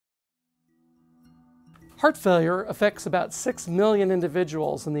Heart failure affects about 6 million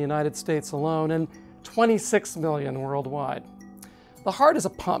individuals in the United States alone and 26 million worldwide. The heart is a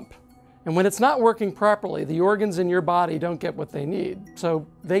pump, and when it's not working properly, the organs in your body don't get what they need, so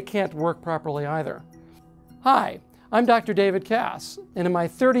they can't work properly either. Hi, I'm Dr. David Kass, and in my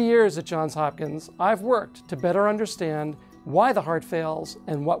 30 years at Johns Hopkins, I've worked to better understand why the heart fails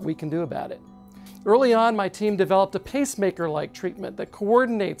and what we can do about it. Early on, my team developed a pacemaker-like treatment that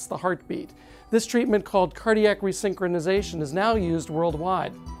coordinates the heartbeat. This treatment, called cardiac resynchronization, is now used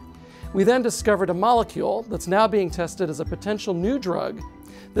worldwide. We then discovered a molecule that's now being tested as a potential new drug.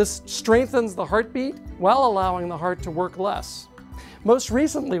 This strengthens the heartbeat while allowing the heart to work less. Most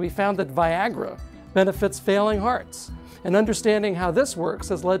recently, we found that Viagra benefits failing hearts, and understanding how this works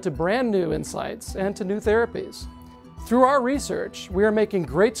has led to brand new insights and to new therapies. Through our research, we are making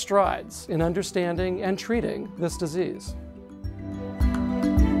great strides in understanding and treating this disease.